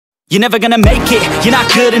You're never gonna make it, you're not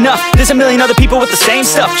good enough. There's a million other people with the same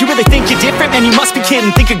stuff. You really think you're different? Man, you must be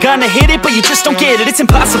kidding. Think you're gonna hit it, but you just don't get it. It's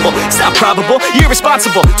impossible, it's not probable, you're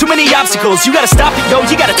irresponsible. Too many obstacles, you gotta stop it, yo.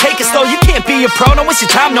 You gotta take it slow, you can't be a pro. Don't waste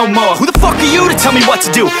your time no more. Who the fuck are you to tell me what to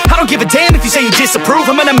do? I don't give a damn if you say you disapprove.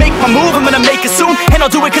 I'm gonna make my move, I'm gonna make it soon. And I'll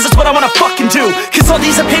do it cause it's what I wanna fucking do. Cause all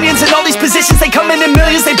these opinions and all these positions, they come in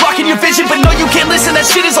millions, they blocking your vision. But no, you can't listen, that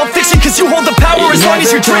shit is all fiction. Cause you hold the power as long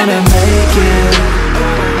as you're dreaming.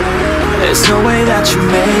 There's no way that you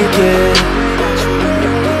make it.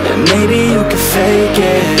 And maybe you can fake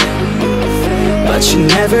it, but you're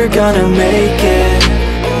never gonna make it.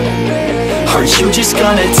 Aren't you just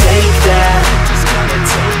gonna take that?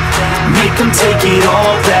 Make them take it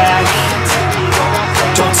all back.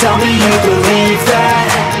 Don't tell me you believe that.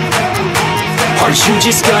 Aren't you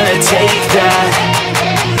just gonna take that?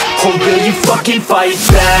 Or will you fucking fight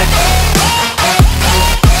back?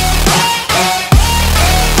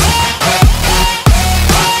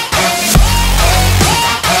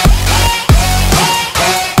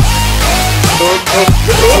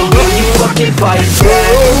 Will you fucking fight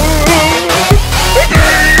back?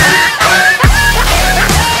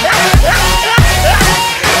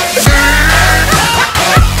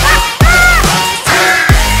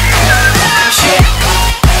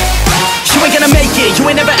 You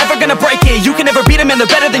ain't never ever gonna break it. You can never beat them and they're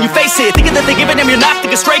better than you face it. Thinking that they give a damn, you're not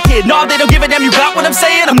thinking straight, kid. No, they don't give a damn, you got what I'm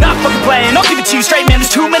saying? I'm not fucking playing, I'll give it to you straight, man.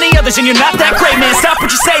 There's too many others and you're not that great, man. Stop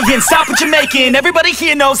what you're saying, stop what you're making. Everybody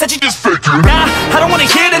here knows that you just faking. Nah, I don't wanna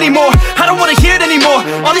hear it anymore, I don't wanna hear it anymore.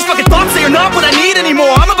 All these fucking thoughts, they are not what I need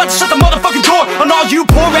anymore. I'm about to shut the motherfucking door on all you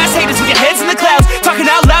poor ass haters with your heads in the clouds, talking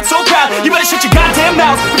out loud so proud. You better shut your goddamn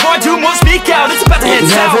mouth before I do more, speak out. It's about to head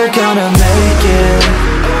south. You're never gonna make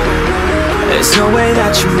it. There's no way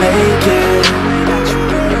that you make it.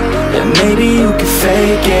 And maybe you can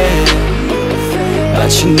fake it,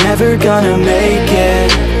 but you're never gonna make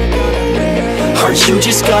it. Aren't you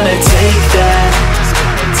just gonna take that?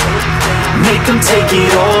 Make them take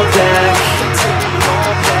it all back.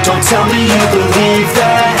 Don't tell me you believe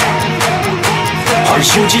that.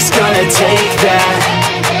 Aren't you just gonna take that?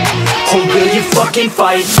 Or will you fucking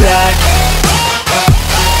fight back?